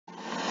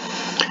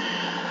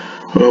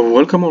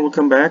Welcome or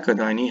welcome back.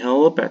 I need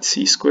help at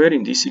c squared.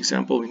 In this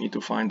example, we need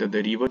to find the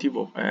derivative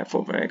of f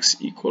of x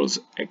equals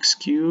x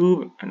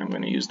cubed, and I'm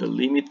going to use the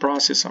limit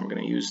process. I'm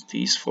going to use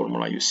this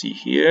formula you see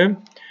here,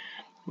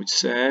 which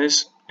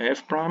says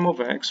f prime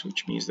of x,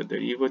 which means the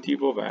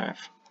derivative of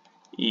f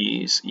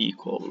is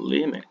equal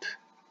limit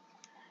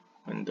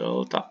when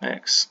delta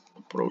x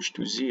approach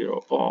to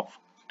 0 of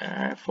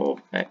f of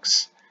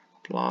x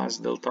plus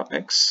delta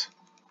x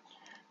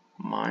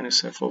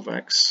minus f of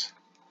x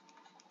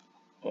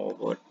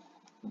over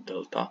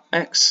delta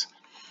x.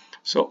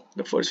 So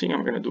the first thing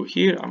I'm going to do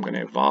here, I'm going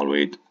to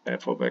evaluate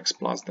f of x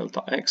plus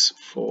delta x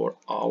for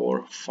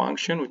our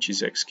function, which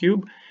is x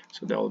cubed.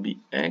 So that will be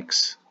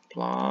x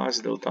plus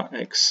delta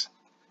x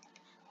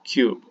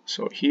cubed.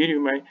 So here you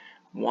may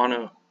want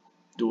to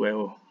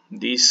do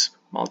this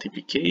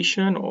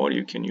multiplication, or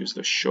you can use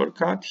the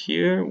shortcut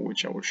here,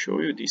 which I will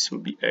show you. This will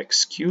be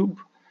x cubed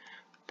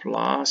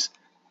plus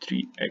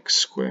 3x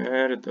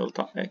squared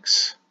delta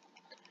x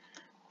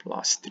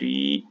plus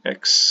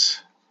 3x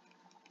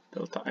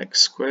delta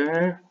x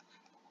squared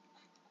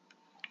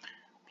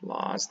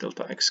plus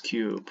delta x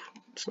cubed.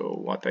 So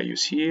what I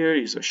use here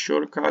is a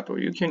shortcut, or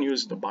you can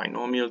use the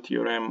binomial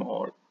theorem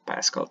or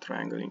Pascal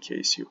triangle in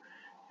case you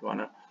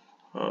want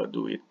to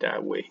do it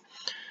that way.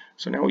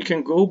 So now we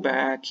can go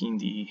back in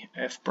the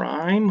f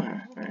prime,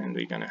 and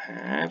we're going to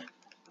have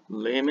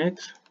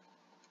limit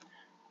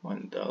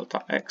when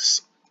delta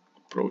x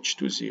approach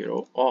to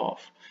 0 of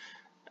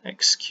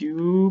x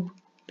cubed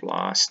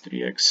plus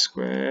 3x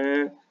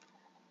squared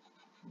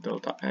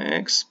delta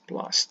x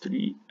plus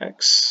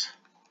 3x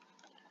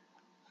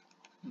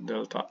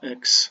delta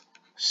x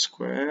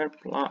squared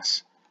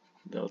plus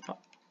delta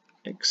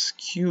x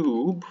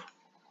cubed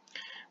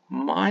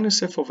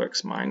minus f of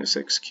x minus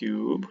x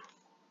cubed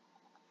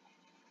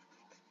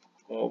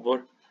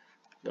over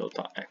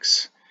delta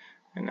x.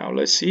 And now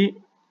let's see,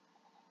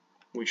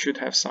 we should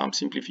have some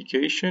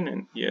simplification,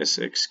 and yes,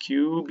 x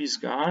cubed is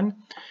gone.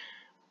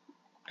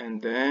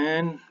 And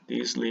then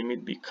this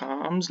limit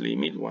becomes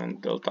limit when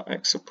delta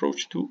x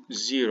approach to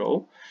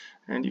 0.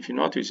 And if you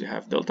notice, you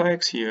have delta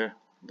x here,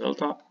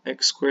 delta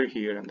x squared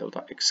here, and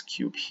delta x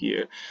cubed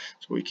here.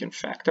 So we can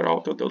factor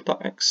out the delta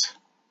x.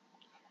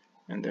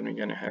 And then we're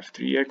going to have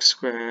 3x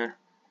squared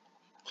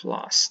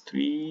plus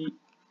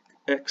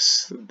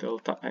 3x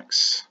delta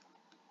x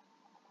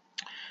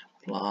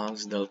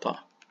plus delta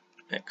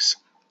x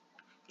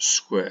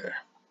squared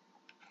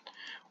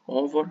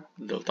over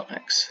delta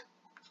x.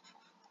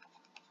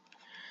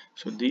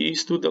 So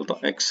these two delta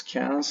x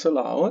cancel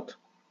out.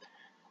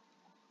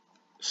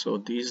 So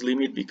this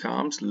limit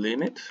becomes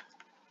limit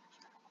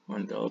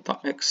when delta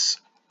x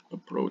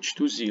approach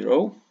to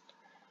 0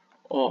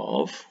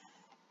 of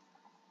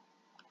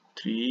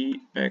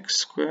 3x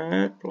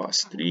squared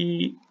plus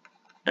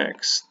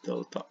 3x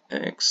delta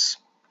x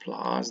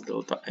plus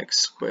delta x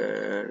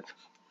squared.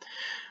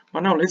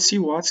 But now let's see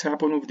what's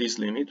happened with this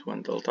limit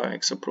when delta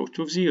x approach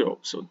to 0.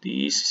 So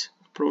this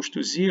approach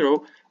to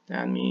 0,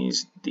 that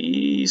means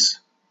this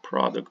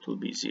product will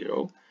be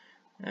 0,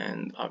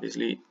 and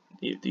obviously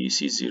if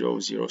this is 0,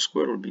 0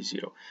 squared will be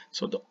 0.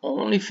 So the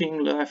only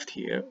thing left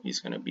here is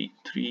going to be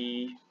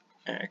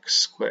 3x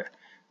squared.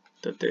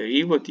 The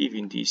derivative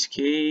in this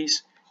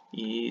case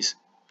is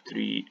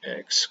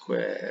 3x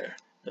squared,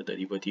 the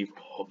derivative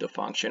of the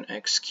function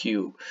x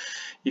cubed.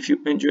 If you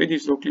enjoyed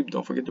this video clip,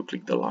 don't forget to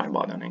click the like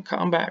button and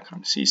come back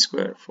on c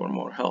squared for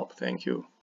more help. Thank you.